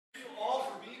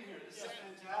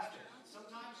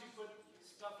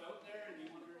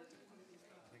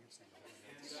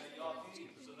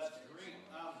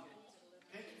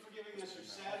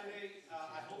Saturday.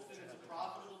 I hope that it's a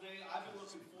profitable day. I've been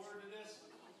looking forward to this.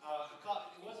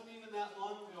 It wasn't even that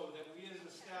long ago that we as a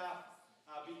staff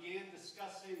began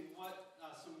discussing what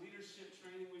some leadership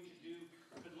training we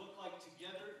could look like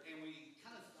together, and we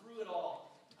kind of threw it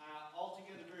all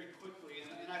together very quickly.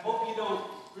 And I hope you don't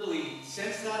really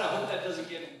sense that. I hope that doesn't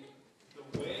get in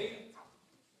the way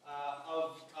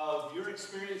of your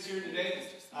experience here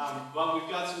today. But we've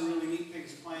got some really neat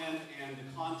things planned, and the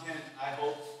content, I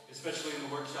hope, especially in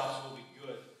the workshops, will be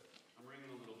good. I'm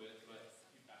ringing a little bit, but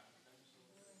keep back.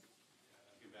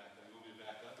 Keep back. You want me to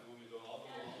back up? You want me to go all the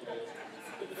way?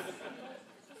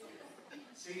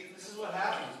 See, this is what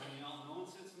happens when no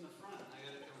one sits in the front. I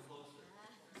got to come closer.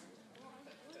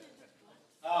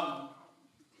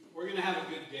 We're going to have a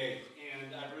good day,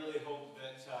 and I really hope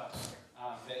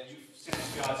that you sense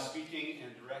God speaking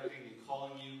and directing and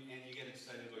calling you, and you get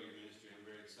excited about your ministry. I'm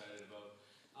very excited about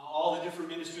all the different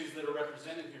ministries that are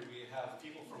represented here. We have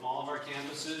people from all of our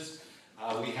campuses.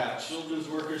 We have children's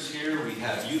workers here. We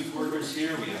have youth workers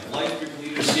here. We have life group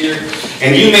leaders here.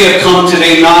 And you may have come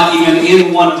today not even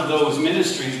in one of those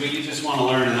ministries, but you just want to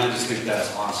learn, and I just think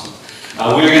that's awesome.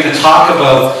 We're going to talk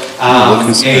about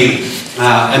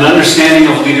an understanding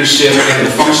of leadership and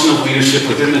the function of leadership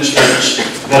within the church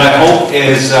that I hope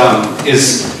is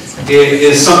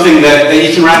something that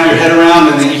you can wrap your head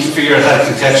around and that you can figure out how to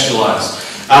contextualize.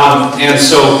 And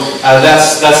so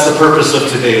that's the purpose of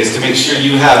today, is to make sure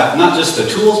you have not just the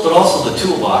tools, but also the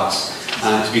toolbox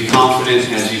to be confident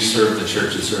as you serve the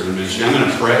church and serve the ministry. I'm going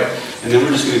to pray, and then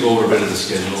we're just going to go over a bit of the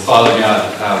schedule. Father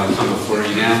God, we come before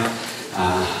you now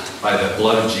by the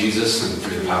blood of Jesus and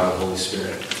through the power of the Holy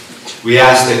Spirit. We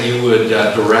ask that you would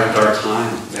direct our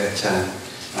time, that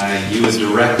you would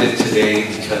direct it today,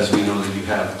 because we know that you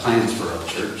have plans for our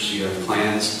church. You have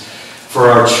plans for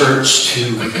our church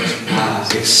to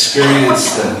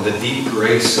experience the deep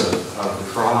grace of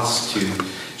the cross, to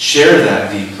share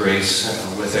that deep grace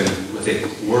with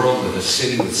a world, with a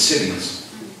city, with cities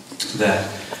that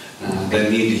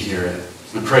need to hear it.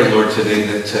 I pray, Lord, today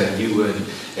that you would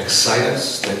excite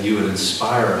us, that you would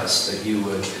inspire us, that you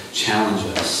would challenge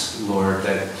us, Lord,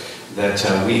 that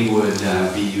we would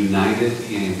be united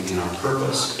in our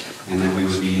purpose, and that we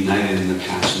would be united in the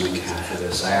passion that we have for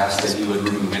this. I ask that you would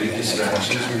remove any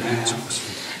distractions we have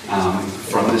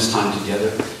from this time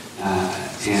together,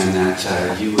 and that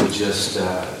you would just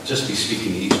be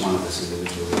speaking to each one of us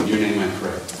individually. In your name I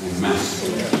pray. Amen.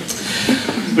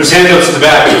 There's handouts in the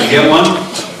back. Did you get one?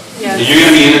 Yes. You're going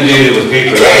to be inundated with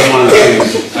paper. That was one of the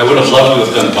things. I would have loved to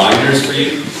have done binders for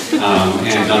you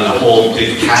and done a whole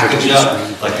big package up,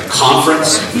 like a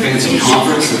conference, a fancy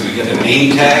conference, and we get the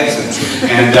name tags.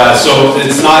 And so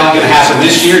it's not going to happen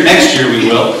this year. Next year we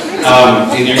will.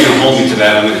 And you're going to hold me to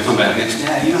that. I'm going to come back next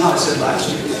year. Yeah, you know how I said last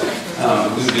year.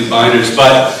 We would do binders.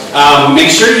 But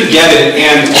make sure you get it,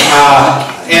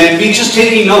 and be just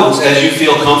taking notes as you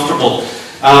feel comfortable.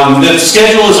 The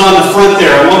schedule is on the front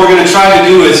there, and what we're going to try to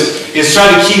do is try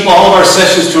to keep all of our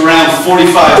sessions to around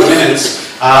 45 minutes.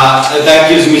 That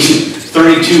gives me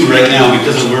 32 right now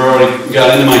because we're already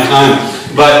got into my time.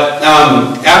 But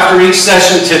after each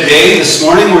session today, this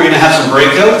morning, we're going to have some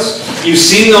breakouts. You've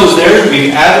seen those there.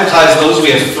 We've advertised those. We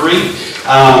have 3.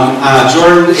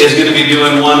 Jordan is going to be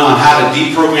doing one on how to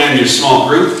deprogram your small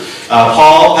group.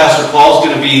 Pastor Paul is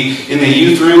going to be in the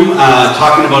youth room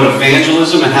talking about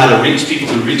evangelism and how to reach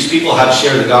people, how to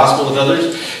share the gospel with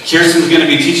others. Kirsten's going to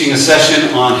be teaching a session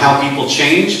on how people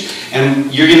change,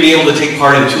 and you're going to be able to take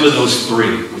part in 2 of those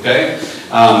 3, okay?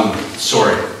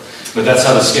 Sorry, but that's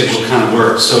how the schedule kind of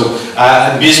works. So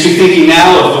just be thinking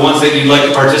now of the ones that you'd like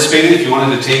to participate in. If you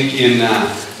wanted to take in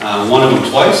one of them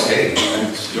twice, hey,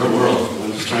 it's your world.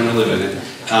 I'm just trying to live in it.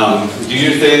 Do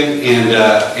your thing,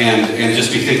 and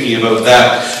just be thinking about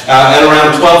that. At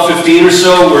around 12:15 or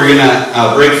so, we're going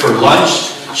to break for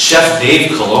lunch. Chef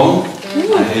Dave Cologne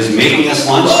is making us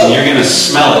lunch, and you're going to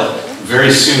smell it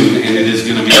very soon, and it is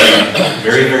going to be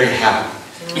very, very happy.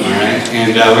 All right,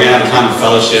 and we're going to have a time of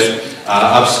fellowship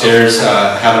upstairs,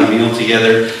 having a meal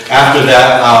together. After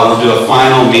that, we'll do a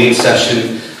final main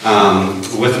session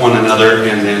with one another,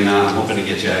 and then I'm hoping to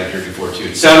get you out of here before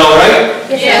 2. Sound all right?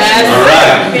 Yes. All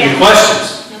right. Any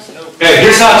questions? Okay,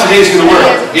 here's how today's going to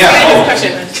work. Yeah.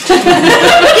 Question. He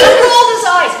rolled his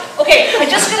eyes. Okay, I'm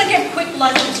just going to give quick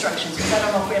lunch instructions because I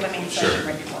don't know if we have a main session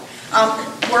right before.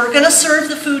 We're going to serve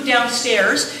the food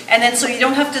downstairs, and then so you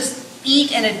don't have to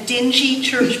eat in a dingy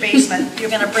church basement, you're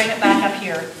going to bring it back up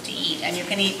here to eat, and you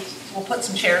can eat. We'll put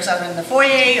some chairs out in the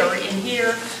foyer or in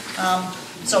here.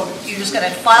 So you're just going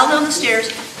to file down the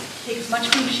stairs, take as much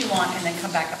food as you want, and then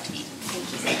come back up to eat.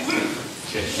 Thank you.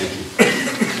 Okay, thank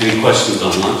you. Any questions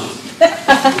on lunch?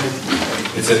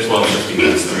 It's at 12:15,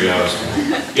 that's 3 hours.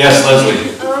 Yes,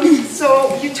 Leslie?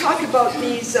 So you talk about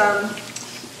these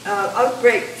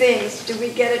outbreak things. Do we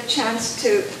get a chance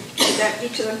to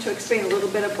each of them to explain a little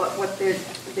bit about what their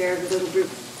little group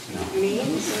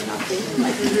means or nothing?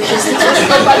 Like, just tell us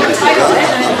about the title,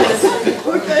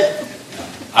 eh? Okay.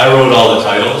 I wrote all the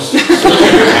titles, so you're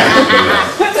going to have to do that.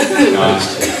 No,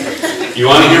 you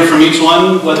want to hear from each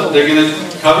one what they're going to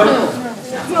cover?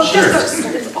 Well, Sure.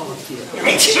 just all of you.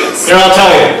 Here, I'll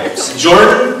tell you.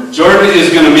 Jordan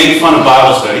is going to make fun of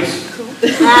Bible studies.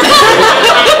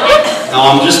 No,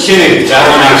 I'm just kidding. That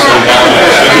one actually got me.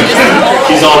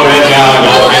 He's all red now. I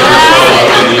got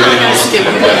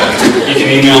You can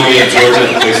email me at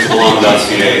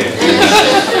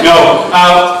jordan@placetobelong.ca. No,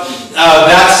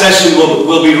 that session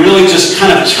will be really just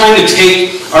kind of trying to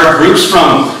take our groups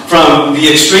from the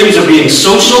extremes of being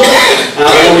social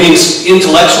or being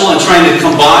intellectual and trying to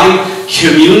combine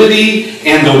community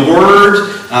and the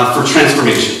Word for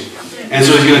transformation. And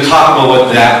so he's going to talk about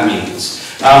what that means.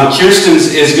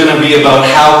 Kirsten's is going to be about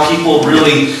how people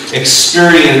really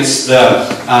experience the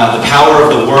power of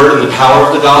the Word and the power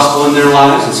of the gospel in their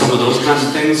lives and some of those kinds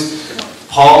of things.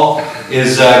 Paul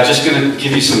is just going to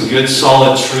give you some good,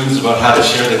 solid truths about how to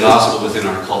share the gospel within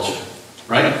our culture.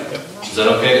 Right? Is that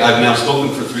okay? I've now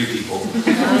spoken for 3 people,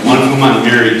 one of whom I'm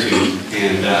married to,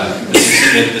 and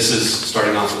this is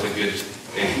starting off with a good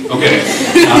thing. Okay,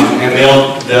 and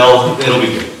it'll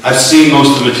be good. I've seen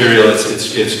most of the material.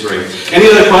 It's great.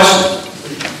 Any other questions?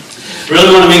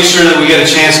 Really want to make sure that we get a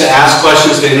chance to ask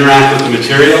questions, to interact with the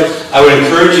material. I would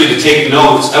encourage you to take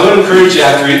notes. I would encourage you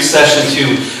after each session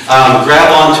to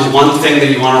grab onto one thing that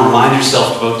you want to remind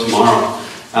yourself about tomorrow.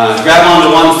 Grab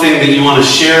onto one thing that you want to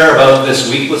share about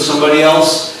this week with somebody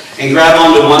else, and grab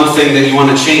onto one thing that you want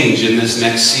to change in this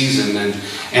next season.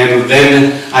 And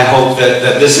then I hope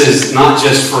that this is not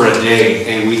just for a day,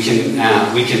 and we can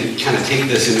kind of take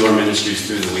this into our ministries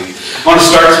through the week. I want to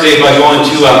start today by going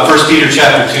to 1 Peter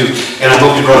chapter 2, and I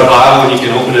hope you brought a Bible and you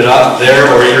can open it up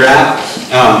there where you're at.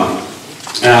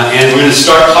 And we're going to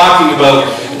start talking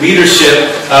about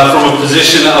leadership from a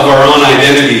position of our own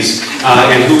identities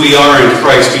and who we are in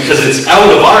Christ, because it's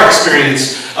out of our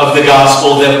experience of the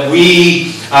gospel that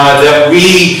we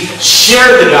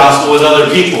share the gospel with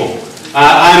other people.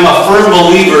 I'm a firm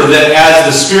believer that as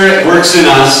the Spirit works in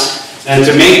us and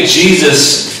to make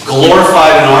Jesus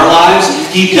glorified in our lives,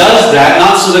 He does that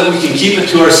not so that we can keep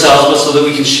it to ourselves, but so that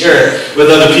we can share it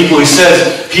with other people. He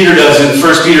says, Peter does in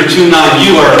 1 Peter 2:9,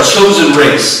 you are a chosen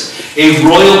race, a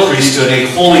royal priesthood,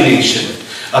 a holy nation,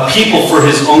 a people for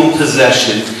His own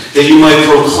possession, that you might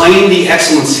proclaim the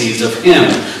excellencies of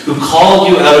Him who called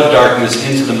you out of darkness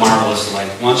into the marvelous light.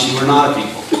 Once you were not a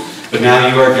people, but now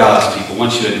you are God's people.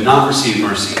 Once you had not received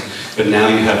mercy, but now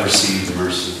you have received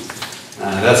mercy.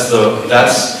 That's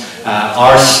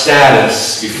our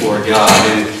status before God.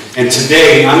 And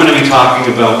today I'm going to be talking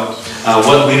about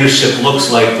what leadership looks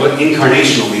like, what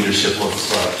incarnational leadership looks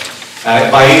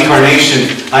like. By incarnation,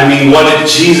 I mean what did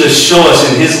Jesus show us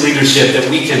in His leadership that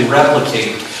we can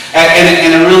replicate.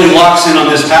 And it really locks in on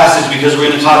this passage because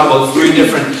we're going to talk about 3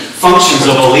 different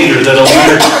functions of a leader. That a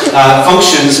leader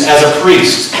functions as a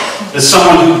priest, as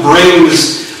someone who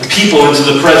brings people into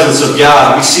the presence of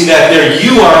God. We see that there.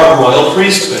 You are a royal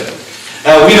priesthood.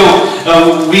 We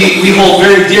hold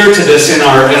very dear to this in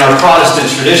our Protestant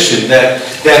tradition that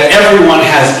everyone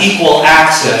has equal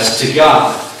access to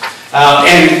God.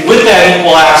 And with that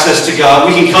equal access to God,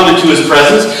 we can come into His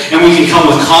presence, and we can come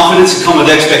with confidence and come with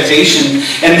expectation,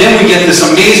 and then we get this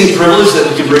amazing privilege that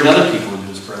we can bring other people into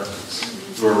His presence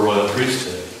through a royal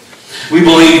priesthood. We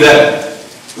believe that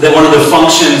one of the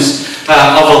functions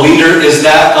of a leader is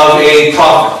that of a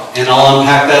prophet, and I'll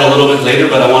unpack that a little bit later,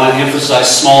 but I want to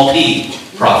emphasize small p,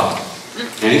 prophet,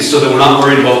 okay? So that we're not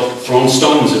worried about throwing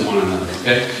stones at one another,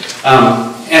 okay?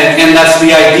 And that's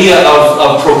the idea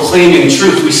of proclaiming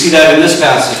truth. We see that in this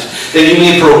passage, that you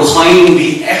may proclaim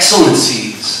the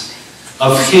excellencies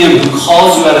of Him who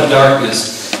calls you out of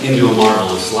darkness into a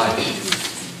marvelous light.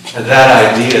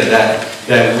 That idea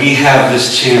that we have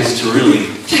this chance to really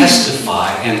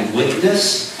testify and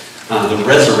witness the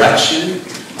resurrection,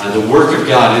 the work of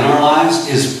God in our lives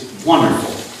is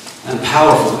wonderful and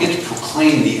powerful. We get to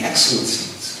proclaim the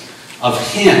excellencies of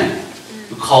Him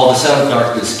who called us out of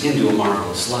darkness into a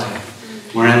marvelous light.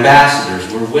 We're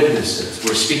ambassadors, we're witnesses,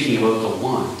 we're speaking about the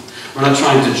one. We're not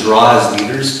trying to draw as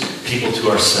leaders people to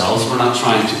ourselves. We're not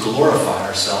trying to glorify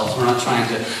ourselves. We're not trying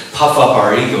to puff up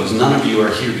our egos. None of you are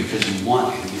here because you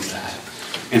want any of that.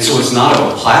 And so it's not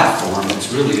about platform,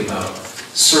 it's really about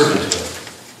servanthood.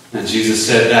 And Jesus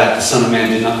said that the Son of Man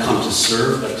did not come to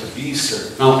serve, but to be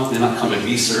served. No, did not come to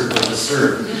be served, but to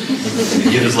serve. And to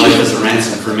give his life as a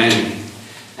ransom for many.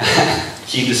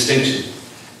 Key distinction.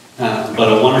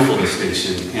 But a wonderful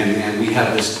distinction. And we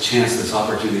have this chance, this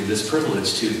opportunity, this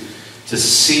privilege to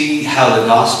see how the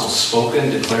gospel spoken,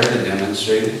 declared, and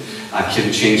demonstrated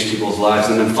can change people's lives.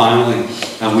 And then finally,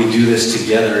 we do this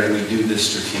together and we do this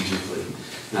strategically.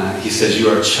 He says, you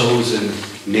are a chosen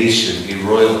nation, a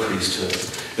royal priesthood.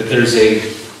 That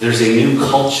there's a new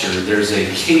culture, there's a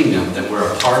kingdom that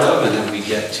we're a part of and that we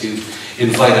get to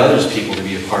invite others people to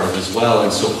be a part of as well.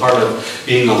 And so part of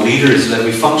being a leader is that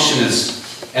we function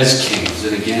as kings.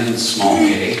 And again, small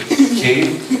k,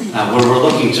 king, where we're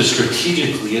looking to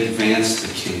strategically advance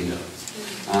the kingdom.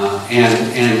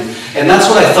 And that's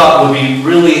what I thought would be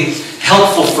really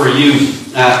helpful for you,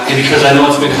 and because I know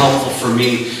it's been helpful for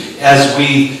me, as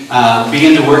we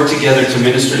begin to work together to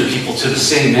minister to people to the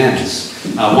same ends.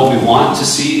 What we want to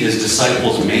see is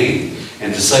disciples made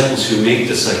and disciples who make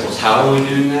disciples. How are we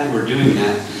doing that? We're doing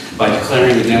that by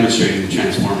declaring and demonstrating the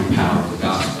transforming power of the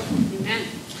gospel. Amen.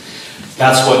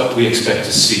 That's what we expect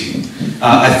to see.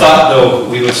 I thought, though,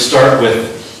 we would start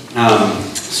with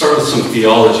some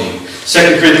theology.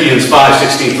 2 Corinthians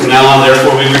 5:16, from now on,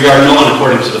 therefore, we regard no one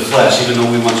according to the flesh, even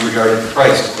though we once regarded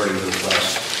Christ according to the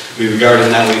flesh. We regard him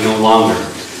that way no longer.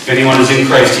 If anyone is in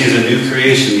Christ, he is a new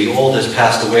creation. The old has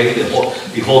passed away.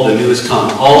 Behold, the new has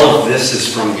come. All of this is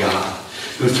from God,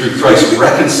 who through Christ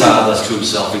reconciled us to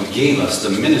himself and gave us the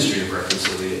ministry of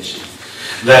reconciliation.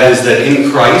 That is, that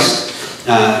in Christ,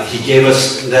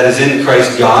 in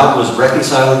Christ, God was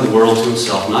reconciling the world to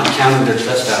himself, not counting their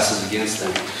trespasses against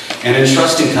them, and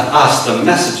entrusting to us the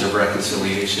message of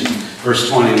reconciliation. Verse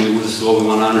 20, this is what we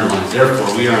want to underline.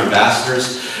 Therefore, we are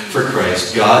ambassadors for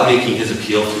Christ, God making his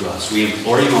appeal through us. We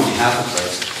implore you on behalf of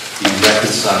Christ, be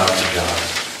reconciled to God.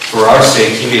 For our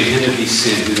sake, he made him to be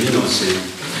sin who knew no sin,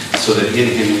 so that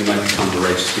in him we might become the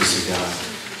righteousness of God.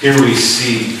 Here we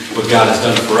see what God has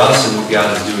done for us and what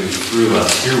God is doing through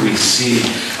us. Here we see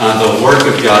the work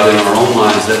of God in our own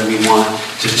lives that we want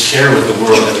to share with the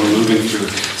world that we're moving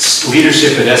through.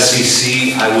 Leadership at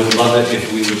SCC, I would love it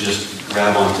if we would just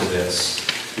grab onto this,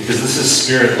 because this is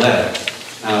Spirit-led.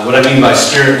 What I mean by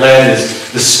Spirit-led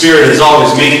is the Spirit is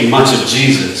always making much of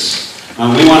Jesus.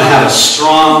 We want to have a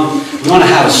strong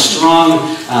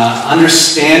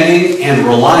understanding and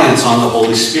reliance on the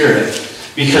Holy Spirit,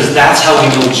 because that's how we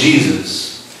know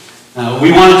Jesus.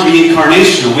 We want it to be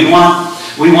incarnational.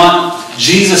 We want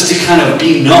Jesus to kind of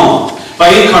be known. By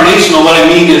incarnational, what I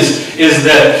mean is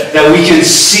that we can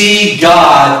see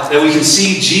God, that we can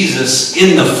see Jesus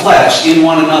in the flesh, in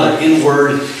one another, in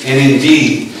word and in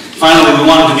deed. Finally, we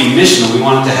want it to be missional. We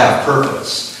want it to have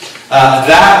purpose.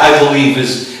 That, I believe,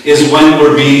 is when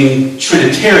we're being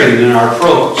Trinitarian in our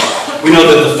approach. We know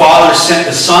that the Father sent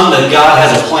the Son, that God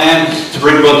has a plan to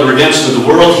bring about the redemption of the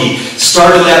world. He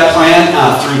started that plan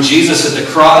through Jesus at the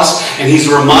cross, and he's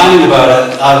reminding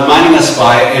us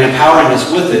by it and empowering us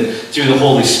with it through the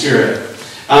Holy Spirit.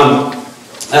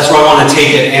 That's where I want to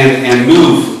take it and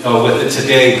move with it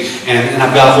today. And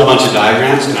I've got a whole bunch of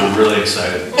diagrams, and I'm really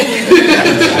excited.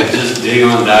 I just dig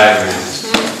on diagrams.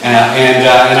 And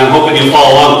I'm hoping you'll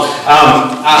follow along.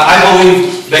 I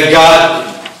believe that God,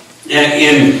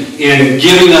 in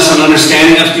giving us an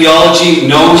understanding of theology,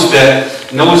 knows that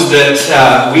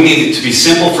we need it to be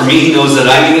simple. For me, he knows that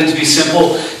I need it to be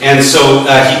simple. And so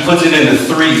he puts it into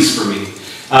threes for me.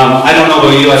 I don't know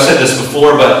about you, I've said this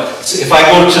before, but if I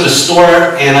go to the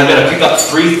store and I've got to pick up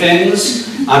 3 things,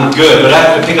 I'm good. But I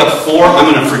have to pick up 4, I'm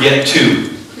going to forget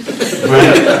 2.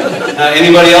 Right?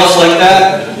 Anybody else like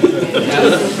that?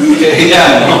 Okay,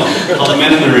 yeah, all the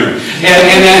men in the room.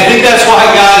 And I think that's why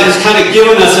God has kind of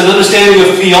given us an understanding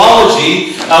of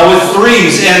theology with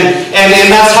threes. And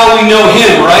that's how we know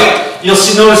him, right? You'll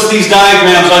notice these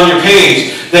diagrams on your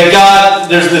page. That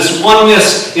God, there's this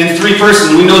oneness in 3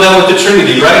 persons. We know that with the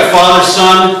Trinity, right? Father,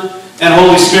 Son, and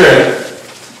Holy Spirit.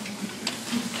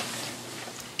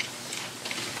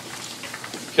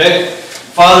 Okay?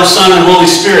 Father, Son, and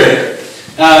Holy Spirit.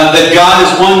 That God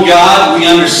is one God. We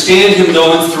understand him,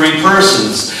 though, in 3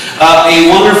 persons.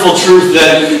 A wonderful truth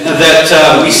that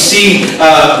we see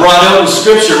brought out in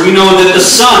Scripture. We know that the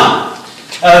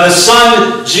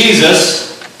Son,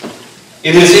 Jesus,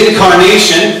 in his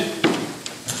incarnation,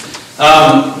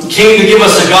 came to give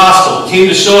us a gospel, came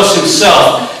to show us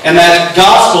himself. And that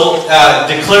gospel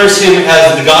declares him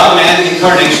as the God-man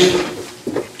incarnation,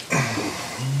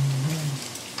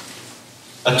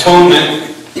 atonement.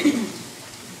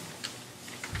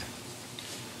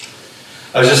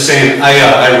 I was just saying,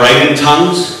 I write in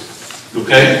tongues,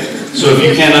 okay? So if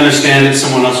you can't understand it,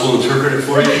 someone else will interpret it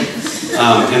for you.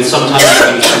 and sometimes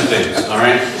it means two things, all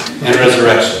right? And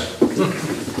resurrection.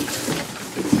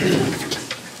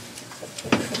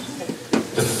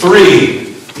 The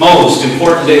three most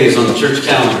important days on the church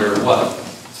calendar are what?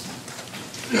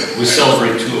 We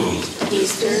celebrate two of them.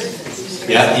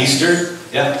 Easter. Yeah, Easter.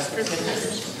 Yeah.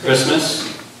 Christmas.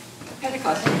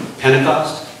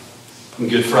 Pentecost. And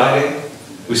Good Friday.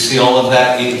 We see all of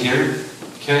that in here.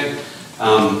 Okay.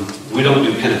 We don't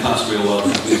do Pentecost real well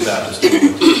because we Baptists don't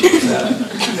do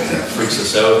that. Freaks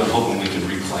us out. I'm hoping we can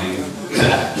reclaim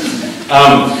that.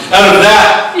 Out of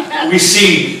that, we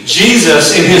see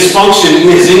Jesus in his function, in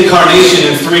his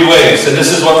incarnation in three ways. And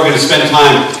this is what we're going to spend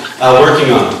time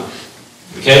working on.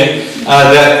 Okay?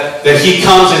 That he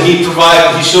comes and he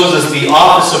shows us the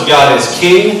office of God as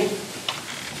king,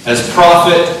 as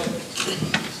prophet,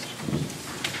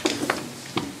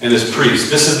 and as priest.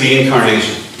 This is the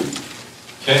incarnation.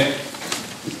 Okay?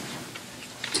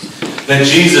 That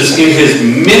Jesus, in his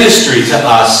ministry to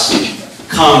us,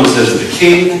 comes as the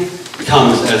king,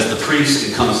 comes as the priest,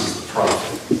 and comes as the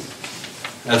prophet.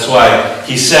 That's why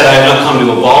he said, I have not come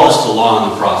to abolish the law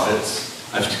and the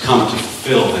prophets. I have come to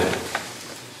fulfill them.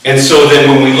 And so then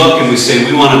when we look and we say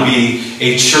we want to be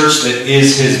a church that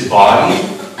is his body,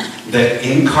 that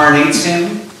incarnates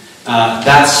him,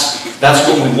 that's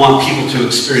what we want people to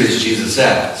experience Jesus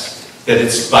as. That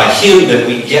it's by him that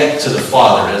we get to the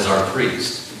Father as our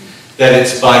priest. That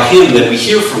it's by him that we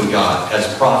hear from God as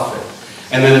prophet.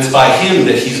 And then it's by him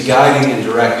that he's guiding and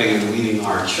directing and leading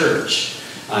our church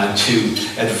to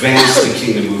advance the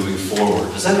kingdom moving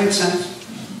forward. Does that make sense?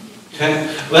 Okay?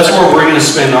 Well, that's where we're going to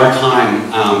spend our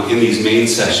time in these main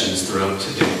sessions throughout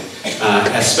today.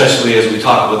 Especially as we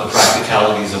talk about the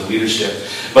practicalities of leadership.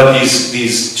 But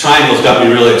these triangles got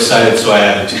me really excited, so I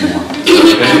added two more.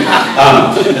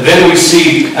 Okay? Then we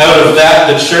see out of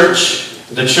that the church.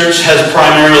 The church has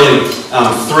primarily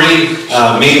three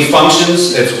main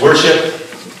functions. It's worship,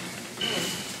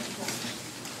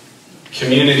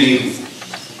 community,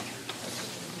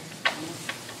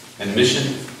 and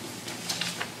mission.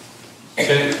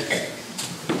 Okay?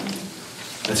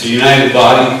 That's a united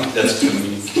body. That's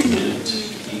community.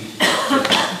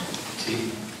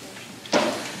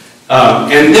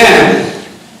 And then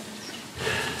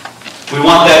we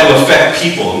want that to affect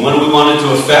people. And what do we want it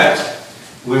to affect?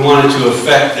 We want it to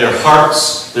affect their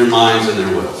hearts, their minds, and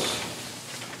their wills.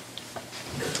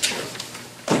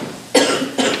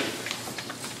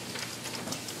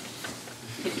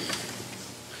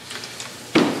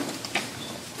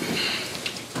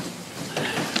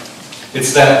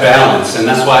 It's that balance, and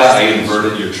that's why I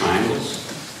inverted your triangles,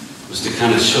 was to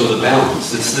kind of show the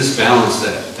balance. It's this balance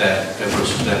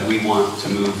that we want to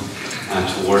move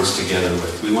towards together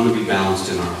with. We want to be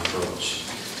balanced in our approach.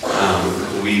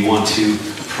 We want to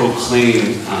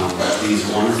proclaim these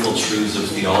wonderful truths of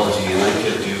theology, and I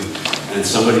could do, and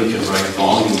somebody could write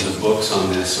volumes of books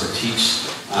on this or teach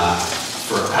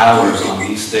for hours on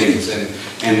these things.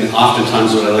 And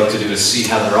oftentimes what I like to do is see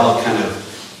how they're all kind of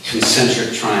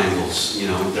concentric triangles. You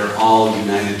know, they're all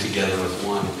united together with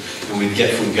one. And we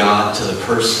get from God to the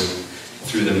person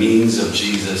through the means of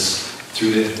Jesus,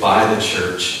 by the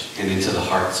church, and into the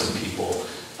hearts of people.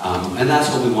 And that's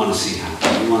what we want to see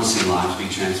happen. We want to see lives be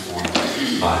transformed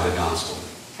by the gospel.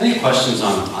 Any questions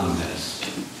on this?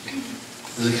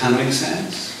 Does it kind of make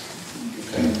sense?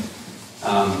 Okay.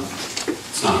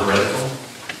 It's not heretical?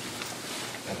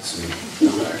 That's me.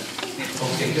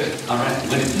 Okay, good. All right,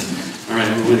 winning. All right,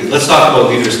 we're winning. Let's talk about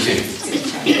Leaders King.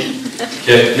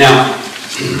 Okay, now,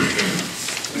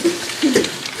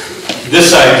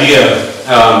 this idea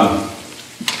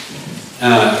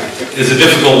is a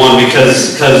difficult one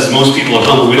because most people are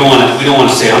humble. We don't want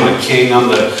to say I'm the king, I'm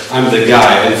the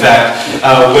guy. In fact,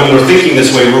 when we're thinking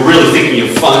this way, we're really thinking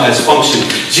of as function.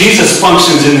 Jesus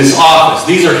functions in this office.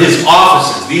 These are his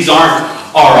offices. These aren't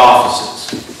our offices.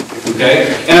 Okay?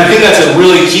 And I think that's a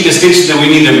really key distinction that we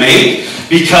need to make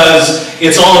because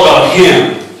it's all about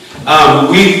him.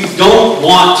 We don't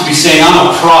want to be saying I'm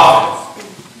a prophet.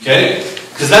 Okay?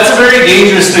 Because that's a very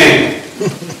dangerous thing.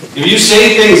 If you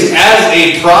say things as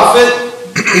a prophet,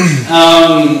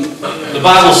 the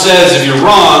Bible says if you're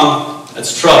wrong,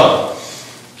 that's trouble.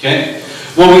 Okay?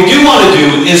 What we do want to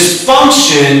do is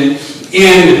function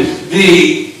in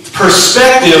the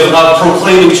perspective of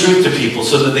proclaiming truth to people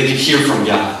so that they can hear from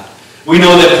God. We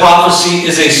know that prophecy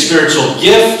is a spiritual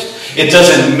gift. It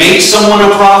doesn't make someone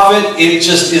a prophet. It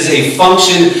just is a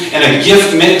function and a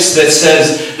gift mix that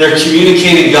says they're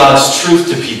communicating God's truth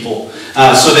to people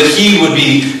so that he would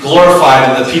be glorified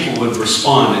and that people would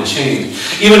respond and change.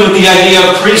 Even with the idea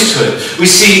of priesthood, we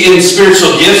see in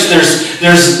spiritual gifts,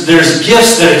 there's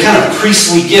gifts that are kind of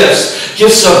priestly gifts,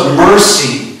 gifts of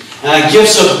mercy,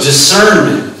 gifts of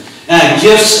discernment,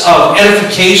 gifts of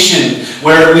edification,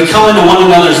 where we come into one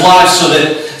another's lives so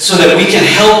that we can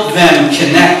help them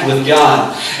connect with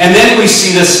God. And then we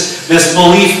see this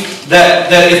belief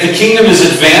that if the kingdom is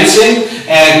advancing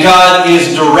and God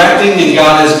is directing and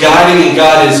God is guiding and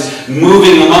God is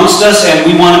moving amongst us, and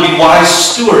we want to be wise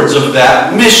stewards of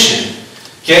that mission.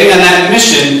 Okay? And that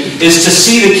mission is to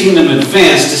see the kingdom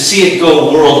advance, to see it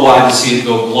go worldwide, to see it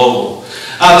go global.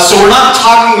 So we're not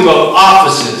talking about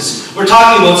offices. We're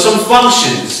talking about some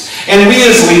functions. And we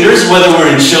as leaders, whether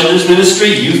we're in children's ministry,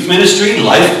 youth ministry,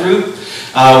 life group,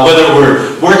 whether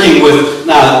we're working with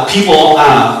people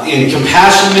in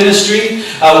compassion ministry,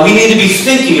 we need to be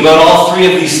thinking about all three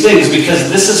of these things, because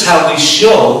this is how we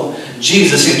show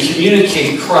Jesus and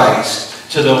communicate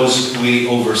Christ to those we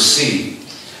oversee.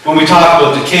 When we talk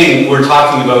about the king, we're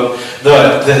talking about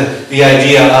the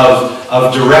idea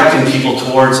of directing people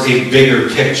towards a bigger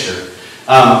picture.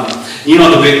 You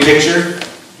know the big picture?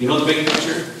 You know the big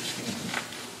picture?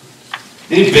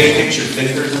 Any big picture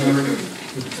thinkers in the room?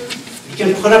 You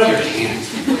can put up your hand.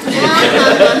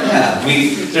 Yeah,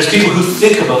 there's people who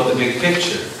think about the big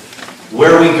picture.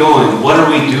 Where are we going? What are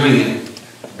we doing it?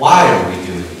 Why are we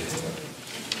doing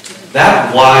it?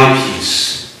 That why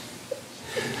piece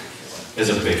is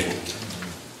a big one.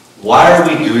 Why are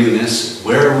we doing this?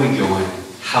 Where are we going?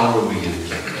 How are we going to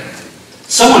get there?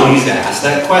 Someone needs to ask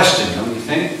that question, don't you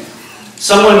think?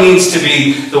 Someone needs to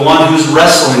be the one who's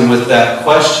wrestling with that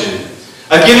question.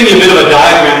 I've given you a bit of a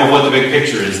diagram of what the big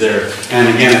picture is there, and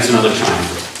again, it's another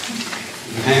triangle.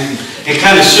 Okay? It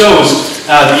kind of shows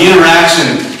the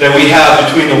interaction that we have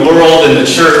between the world and the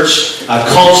church,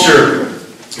 culture,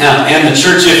 and the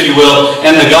church, if you will,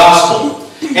 and the gospel.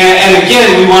 And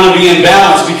again, we want to be in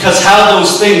balance, because how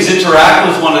those things interact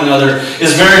with one another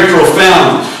is very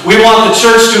profound. We want the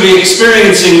church to be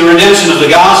experiencing the redemption of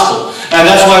the gospel, and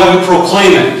that's why we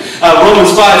proclaim it. Romans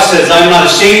 5 says, I am not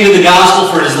ashamed of the gospel,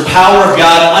 for it is the power of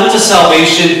God unto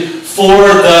salvation for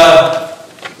the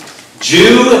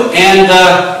Jew and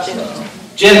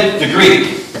the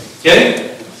Greek.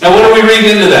 Okay? Now what are we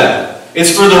reading into that?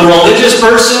 It's for the religious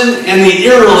person and the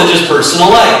irreligious person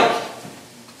alike.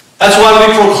 That's why we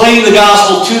proclaim the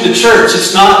gospel to the church.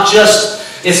 It's not just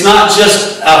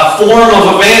a form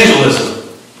of evangelism.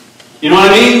 You know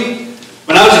what I mean?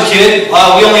 When I was a kid,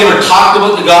 we only ever talked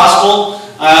about the gospel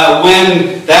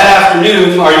when that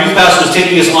afternoon our youth pastor was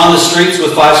taking us on the streets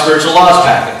with 5 spiritual laws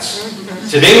packets.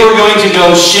 Today we're going to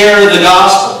go share the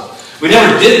gospel. We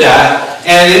never did that.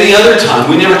 And any other time,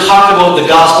 we never talked about the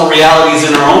gospel realities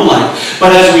in our own life.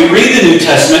 But as we read the New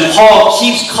Testament, Paul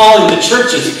keeps calling the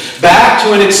churches back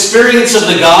to an experience of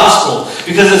the gospel,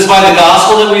 because it's by the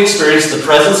gospel that we experience the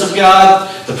presence of God,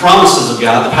 the promises of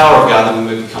God, the power of God, that we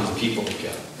may become the people of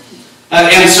God.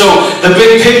 And so the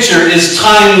big picture is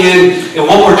tying in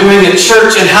what we're doing at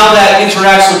church and how that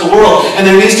interacts with the world. And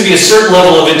there needs to be a certain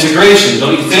level of integration,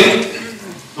 don't you think?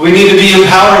 We need to be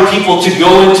empowering people to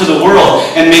go into the world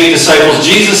and make disciples.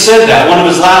 Jesus said that, one of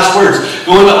his last words,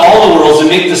 go into all the worlds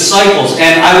and make disciples,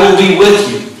 and I will be with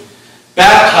you.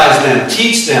 Baptize them,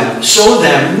 teach them, show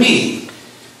them me.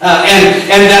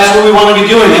 And that's what we want to be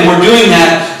doing. And we're doing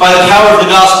that by the power of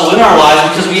the gospel in our lives,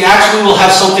 because we actually will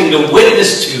have something to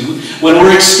witness to when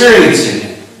we're experiencing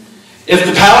it. If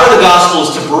the power of the gospel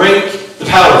is to break the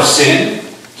power of sin,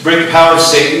 to break the power of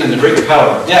Satan, and to break the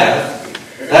power of death,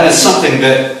 that is something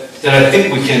that I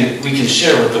think we can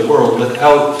share with the world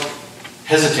without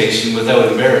hesitation, without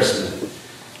embarrassment.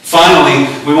 Finally,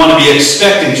 we want to be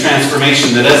expecting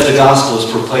transformation, that as the gospel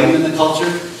is proclaimed in the culture,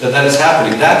 that is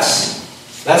happening. That's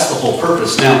the whole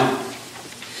purpose. Now,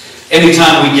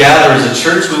 anytime we gather as a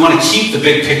church, we want to keep the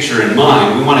big picture in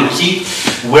mind. We want to keep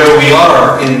where we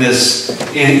are in this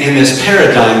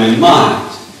paradigm in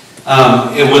mind.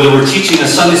 Whether we're teaching a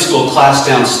Sunday school class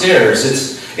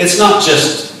downstairs, it's not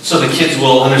just so the kids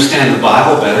will understand the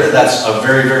Bible better. That's a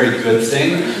very, very good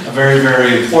thing, a very,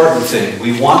 very important thing.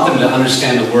 We want them to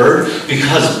understand the Word,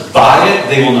 because by it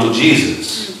they will know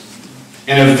Jesus.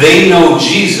 And if they know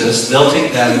Jesus, they'll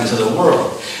take that into the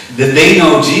world. If they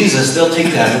know Jesus, they'll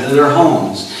take that into their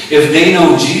homes. If they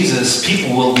know Jesus,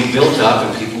 people will be built up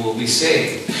and people will be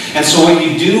saved. And so what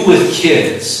you do with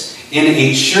kids in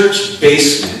a church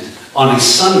basement on a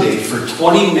Sunday for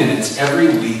 20 minutes every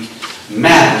week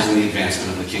matters in the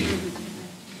advancement of the kingdom.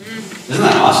 Isn't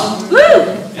that awesome? Woo!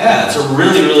 Yeah, it's a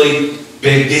really, really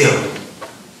big deal.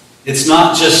 It's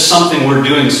not just something we're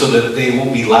doing so that they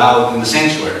won't be loud in the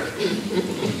sanctuary.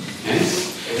 Okay?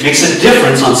 It makes a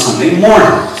difference on Sunday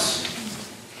mornings.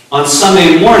 On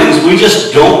Sunday mornings, we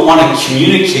just don't want to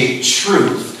communicate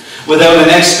truth without an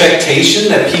expectation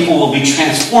that people will be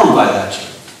transformed by that truth.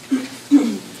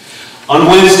 On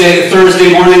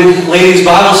Thursday morning, ladies'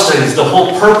 Bible studies, the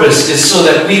whole purpose is so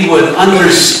that we would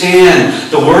understand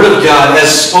the Word of God as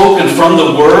spoken from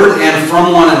the Word and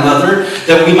from one another,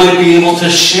 that we might be able to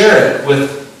share it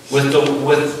with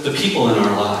the people in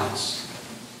our lives.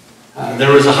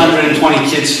 There was 120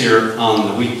 kids here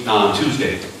on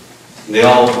Tuesday. They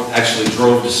all actually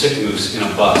drove to Sycamore in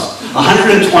a bus.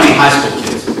 120 high school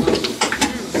kids.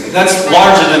 That's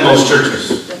larger than most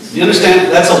churches. You understand?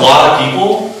 That's a lot of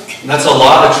people. That's a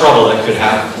lot of trouble that could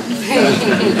happen.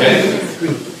 Okay?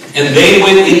 And they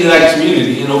went into that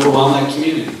community and overwhelmed that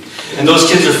community. And those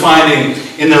kids are finding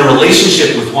in their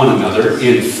relationship with one another,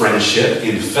 in friendship,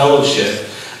 in fellowship,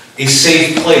 a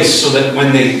safe place so that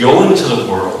when they go into the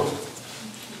world,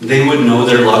 they would know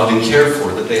they're loved and cared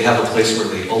for, that they have a place where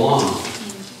they belong.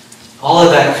 All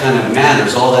of that kind of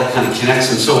matters, all that kind of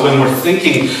connects. And so when we're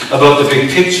thinking about the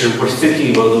big picture, we're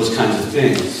thinking about those kinds of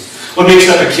things. What makes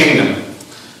up a kingdom?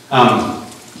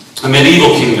 A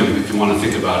medieval kingdom, if you want to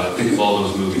think about it. Think of all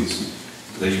those movies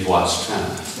that you've watched,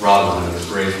 Robin Hood or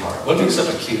Braveheart. What makes up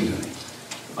a kingdom?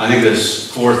 I think there's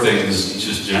 4 things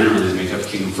just generally that make up a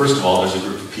kingdom. First of all, there's a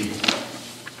group of people,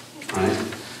 right?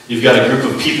 You've got a group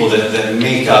of people that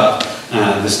make up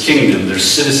this kingdom. They're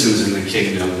citizens in the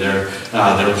kingdom. They're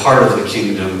part of the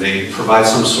kingdom. They provide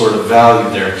some sort of value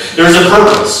there. There's a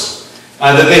purpose.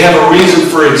 That they have a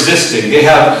reason for existing. They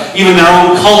have even their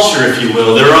own culture, if you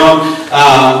will, their own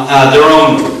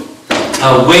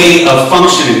way of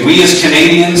functioning. We as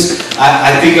Canadians,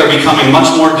 I think, are becoming much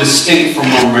more distinct from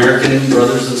our American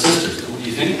brothers and sisters. What do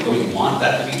you think? Do we want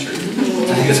that to be true?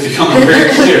 I think it's becoming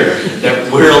very clear that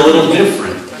we're a little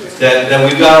different, that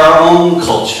we've got our own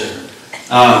culture.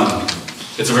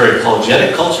 It's a very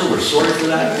apologetic culture. We're sorry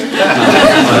for that. But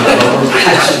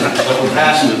we're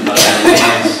passionate about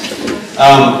that.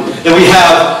 That we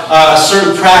have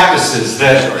certain practices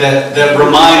that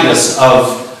remind us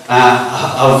of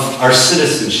our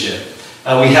citizenship.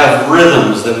 We have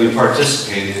rhythms that we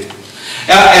participate in.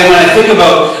 And when I think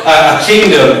about a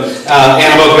kingdom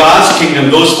and about God's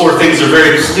kingdom, those 4 things are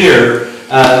very clear.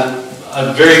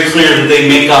 Very clear that they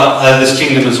make up this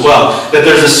kingdom as well. That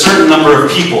there's a certain number of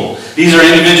people. These are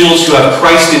individuals who have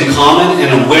Christ in common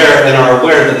and are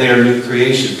aware that they are new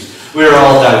creations. We are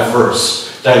all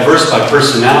diverse. Diverse by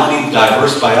personality,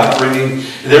 diverse by upbringing.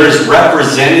 There is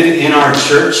represented in our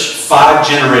church 5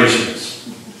 generations.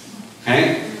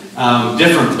 Okay?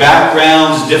 Different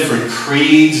backgrounds, different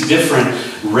creeds, different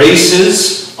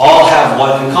races, all have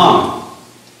what in common?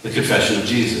 The confession of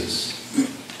Jesus.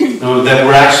 That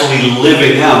we're actually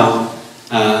living out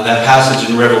that passage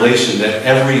in Revelation that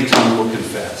every tongue will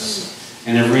confess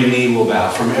and every knee will bow,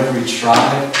 from every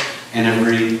tribe and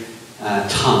every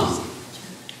tongue,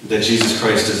 that Jesus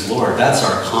Christ is Lord. That's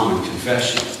our common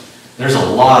confession. There's a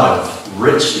lot of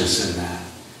richness in that.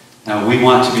 Now, we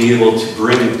want to be able to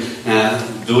bring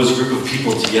those group of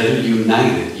people together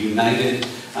united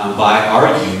by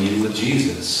our union with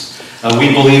Jesus.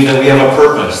 We believe that we have a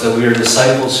purpose, that we are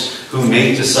disciples who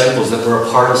make disciples, that we're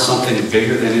a part of something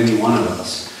bigger than any one of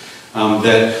us.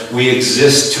 That we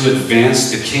exist to advance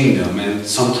the kingdom, and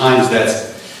sometimes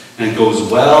it goes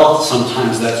well,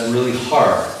 sometimes that's really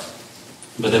hard.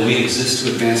 But that we exist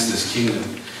to advance this kingdom.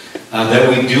 That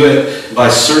we do it by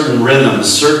certain rhythms,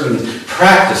 certain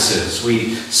practices.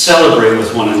 We celebrate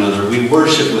with one another. We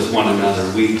worship with one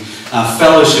another. We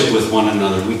fellowship with one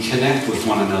another. We connect with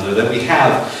one another. That we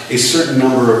have a certain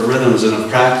number of rhythms and of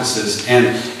practices.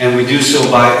 And we do so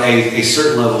by a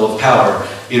certain level of power.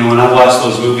 You know, when I watch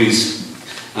those movies,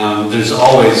 there's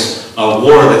always a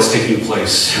war that's taking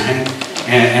place, right?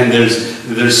 And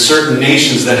there's certain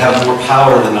nations that have more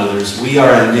power than others. We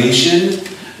are a nation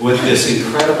with this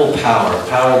incredible power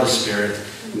of the Spirit,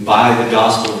 by the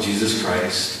gospel of Jesus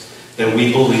Christ, that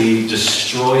we believe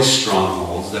destroys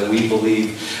strongholds, that we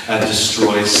believe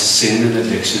destroys sin and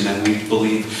addiction, that we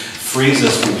believe frees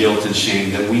us from guilt and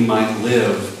shame, that we might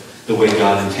live the way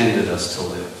God intended us to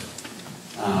live.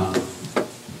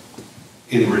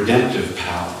 In redemptive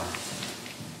power.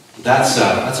 That's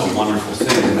a wonderful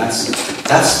thing, and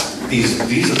these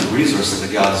are the resources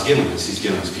that God has given us. He's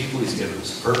given us people, He's given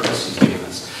us purpose, He's given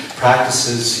us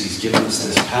practices, He's given us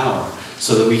this power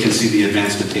so that we can see the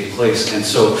advancement take place. And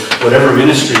so whatever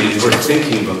ministry, we're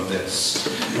thinking about this.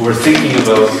 We're thinking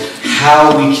about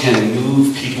how we can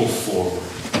move people forward.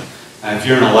 If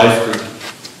you're in a life group,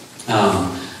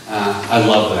 I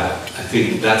love that. I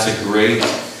think that's a great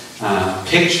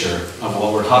picture of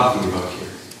what we're talking about here.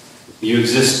 You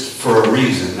exist for a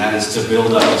reason. That is to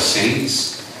build up the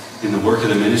saints in the work of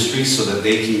the ministry so that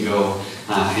they can go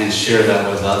and share that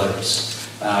with others.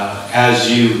 As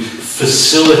you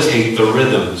facilitate the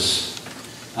rhythms,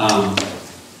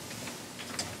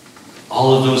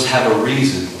 all of those have a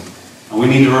reason. And we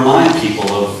need to remind people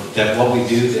of that what we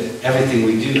do, that everything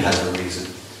we do has a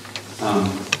reason.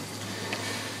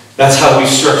 That's how we've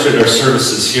structured our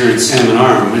services here in Salmon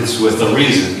Arm. It's with a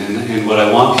reason. And what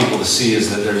I want people to see is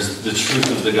that there's the truth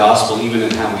of the gospel even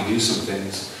in how we do some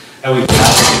things. That we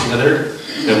gather together,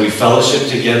 that we fellowship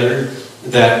together,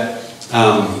 that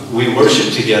we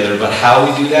worship together, but how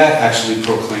we do that actually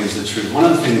proclaims the truth. One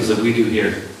of the things that we do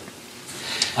here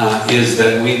is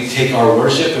that we take our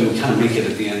worship and we kind of make it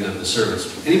at the end of the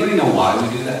service. Anybody know why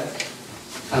we do that?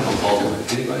 Kind of a bulk.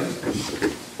 Anybody?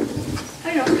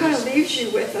 I don't know, it kind of leaves you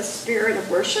with a spirit of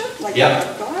worship, like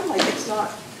God, like it's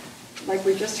not like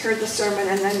we just heard the sermon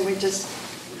and then we just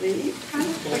leave, kind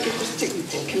of like it's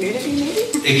just to community maybe?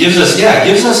 It gives us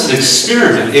an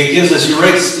experiment. It gives us,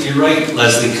 you're right,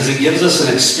 Leslie, because it gives us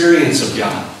an experience of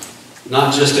God,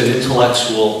 not just an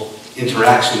intellectual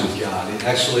interaction with God. It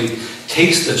actually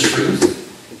takes the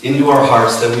truth into our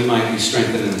hearts that we might be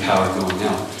strengthened and empowered going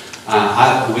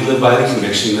out. We live by the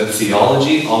conviction that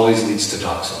theology always leads to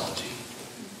doxology.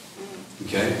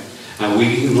 Okay?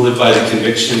 We live by the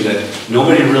conviction that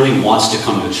nobody really wants to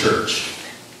come to church.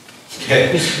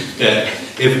 Okay? That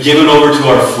if given over to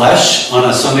our flesh on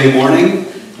a Sunday morning,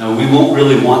 we won't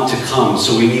really want to come.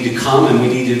 So we need to come and we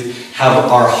need to have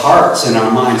our hearts and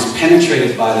our minds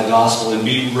penetrated by the gospel and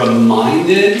be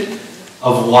reminded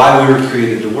of why we were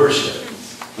created to worship.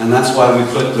 And that's why we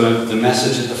put the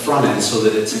message at the front end so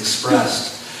that it's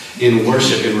expressed in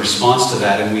worship in response to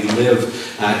that, and we live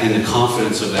in the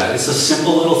confidence of that. It's a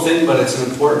simple little thing, but it's an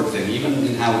important thing, even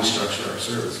in how we structure our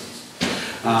services.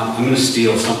 I'm going to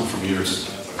steal something from yours.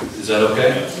 Is that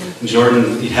okay?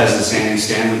 Jordan has this Andy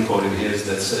Stanley quote in his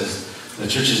that says, the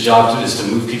church's job is to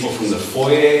move people from the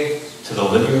foyer to the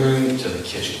living room to the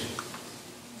kitchen.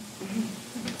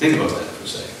 Think about that for a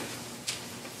second.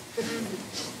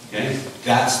 Okay?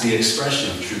 That's the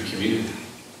expression of true community.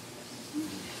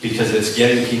 Because it's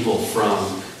getting people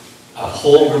from a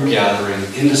whole group gathering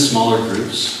into smaller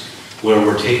groups where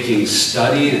we're taking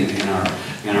study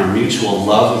and our mutual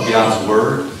love of God's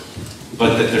Word,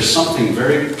 but that there's something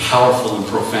very powerful and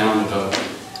profound about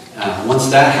once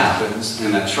that happens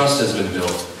and that trust has been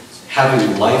built,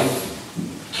 having life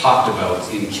talked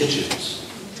about in kitchens.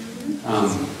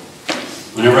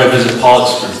 Whenever I visit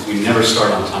Pollock's group, we never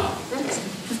start on time.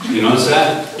 You notice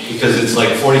that? Because it's like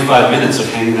 45 minutes of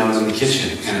hanging out in the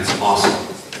kitchen, and it's awesome.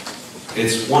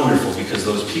 It's wonderful because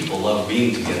those people love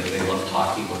being together. They love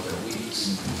talking about their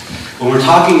weeks. When we're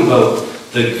talking about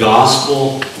the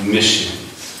gospel mission,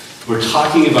 we're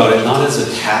talking about it not as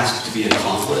a task to be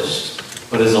accomplished,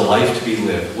 but as a life to be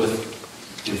lived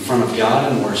in front of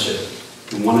God in worship,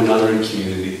 and one another in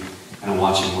community, and a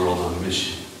watching world on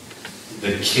mission.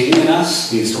 The King in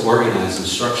us needs to organize and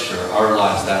structure our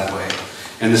lives that way.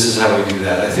 And this is how we do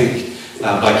that. I think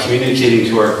by communicating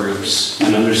to our groups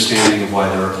an understanding of why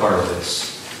they're a part of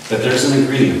this, that there's an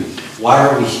agreement. Why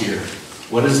are we here?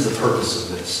 What is the purpose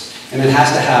of this? And it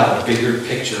has to have a bigger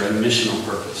picture, a missional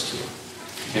purpose to it.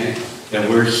 Okay? That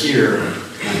we're here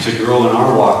to grow in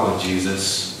our walk with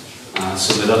Jesus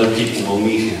so that other people will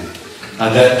meet him.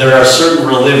 That there are certain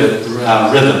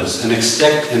rhythms, an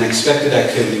expected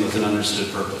activity with an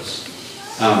understood purpose.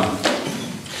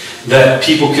 That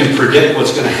people can predict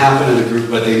what's going to happen in a group,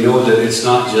 but they know that it's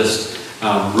not just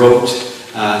rote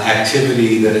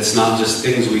activity, that it's not just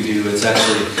things we do, it's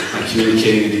actually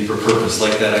communicating a deeper purpose,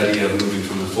 like that idea of moving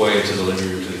from the foyer to the living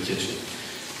room to the kitchen.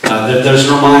 That there's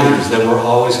reminders that we're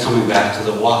always coming back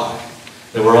to the why,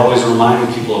 that we're always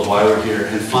reminding people of why we're here,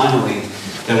 and finally,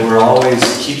 that we're always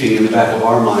keeping in the back of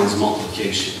our minds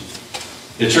multiplication.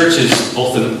 The church is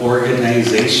both an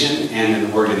organization and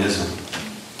an organism.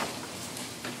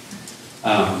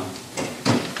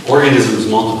 Organisms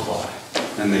multiply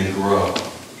and they grow.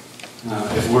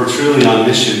 If we're truly on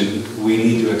mission, we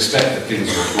need to expect that things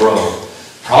will grow.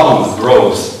 Problem with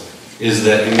growth is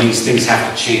that it means things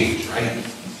have to change, right?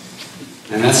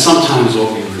 And that's sometimes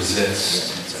what we resist.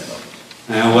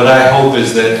 And what I hope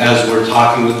is that as we're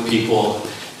talking with people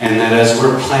and that as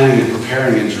we're planning and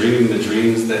preparing and dreaming the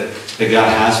dreams that God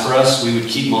has for us, we would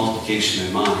keep multiplication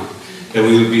in mind. That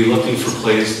we would be looking for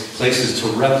places to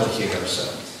replicate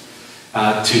ourselves.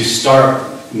 To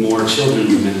start more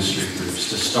children's ministry groups,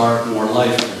 to start more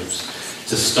life groups,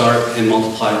 to start and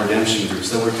multiply redemption groups,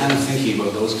 that we're kind of thinking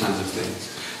about those kinds of things.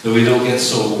 That we don't get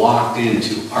so locked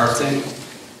into our thing,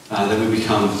 that we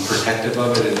become protective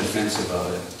of it and defensive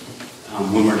of it.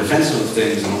 When we're defensive of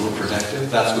things and overprotective,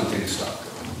 that's when things stop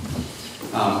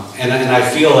growing. And I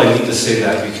feel I need to say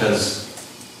that because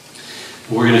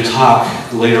we're going to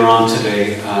talk later on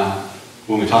today,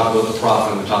 when we talk about the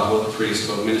prophet, and we talk about the priest,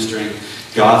 about ministering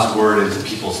God's word into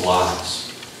people's lives.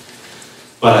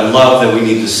 But I love that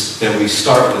we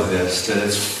start with this, that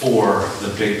it's for the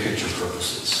big picture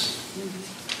purposes.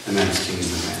 And that's kingdom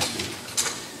advancement.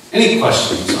 Any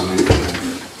questions on anything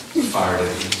I've fired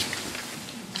at you?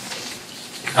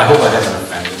 I hope I haven't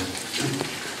offended.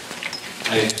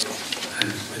 I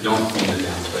don't mean to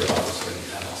downplay Bible study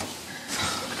at all.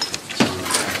 So I'm going to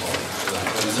apologize for that.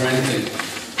 But is there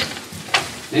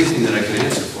anything that I can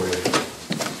answer for you?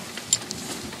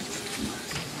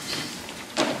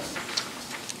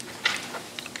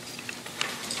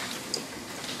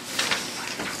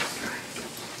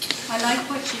 I like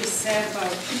what you said about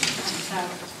that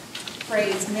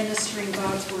phrase, ministering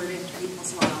God's word into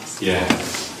people's lives. Yeah.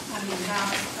 I mean,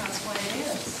 that's what it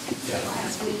is. Yeah.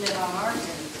 As we live on our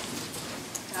day,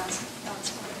 that's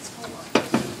what it's for.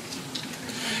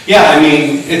 Yeah, I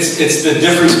mean, it's the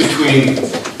difference between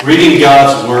reading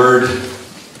God's word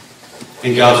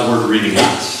and God's word reading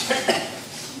us,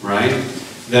 right?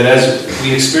 That as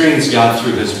we experience God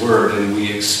through his word and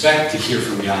we expect to hear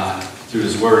from God through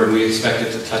his word and we expect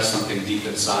it to touch something deep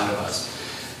inside of us,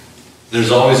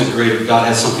 there's always God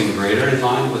has something greater in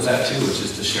mind with that too, which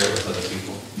is to share it with other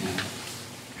people. Yeah.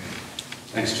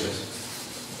 Thanks, Joyce.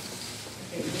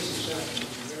 Hey, this is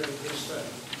very good stuff.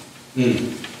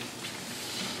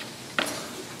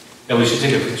 Yeah, we should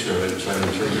take a picture of it and try to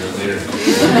interpret it later.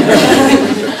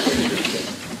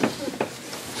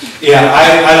 Yeah,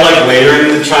 I like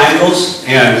layering the triangles,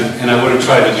 and I would have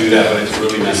tried to do that, but it's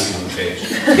really messy on the page.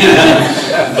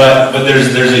 but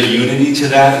there's a unity to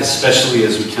that, especially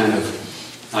as we kind of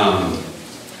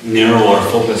narrow our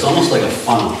focus, almost like a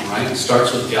funnel, right? It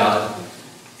starts with God,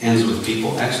 ends with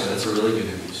people. Actually, that's a really good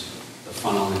image, the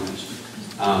funnel image.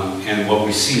 And what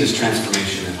we see is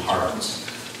transformation in hearts,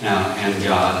 and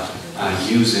God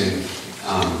using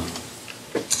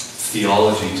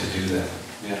theology to do that.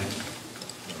 Yeah.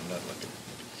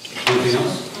 Anything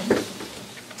else?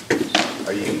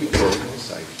 Are you recording this?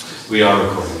 We are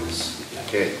recording this. Yeah.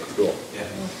 Okay, cool. Yeah. I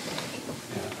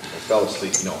fell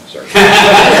asleep. No, sorry.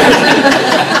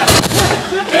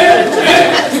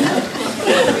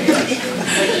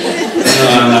 No,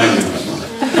 I'm not even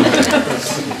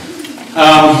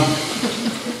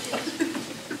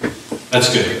that's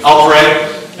good. I'll pray,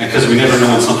 because we never know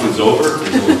when something's over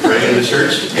until we pray in the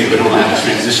church. Maybe we don't have to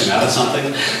transition out of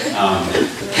something.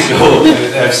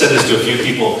 I've said this to a few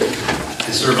people. I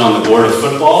served on the board of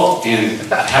football and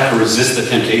have to resist the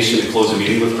temptation to close a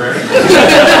meeting with prayer.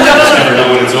 Just never know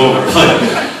when it's over. But,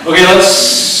 okay,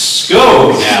 let's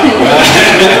go now.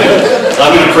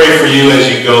 I'm going to pray for you as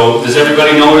you go. Does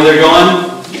everybody know where they're going?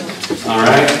 All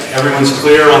right. Everyone's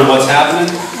clear on what's happening?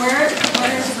 Where's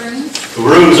rooms? The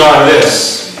rooms are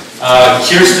this.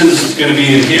 Kirsten's going to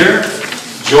be in here.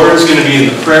 Jordan's going to be in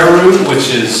the prayer room, which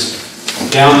is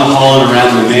down the hall and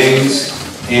around the mains.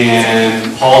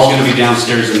 And Paul's going to be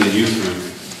downstairs in the youth room.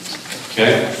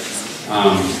 Okay?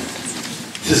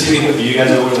 Does anybody, you guys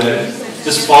know where that is?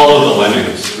 Just follow the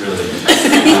lemmings, really.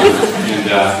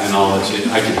 And I'll let you,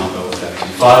 I can help out with that too.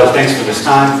 Father, thanks for this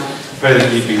time. Pray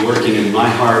that you'd be working in my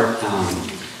heart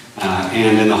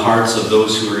and in the hearts of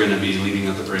those who are going to be leading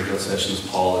up the breakout sessions,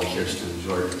 Paul and Kirsten and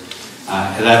Jordan.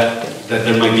 That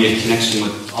there might be a connection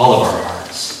with all of our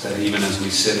hearts, that even as we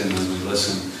sit and as we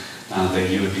listen, that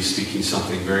you would be speaking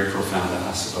something very profound to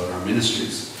us about our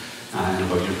ministries and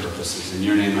about your purposes. In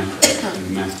your name I pray.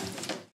 Amen.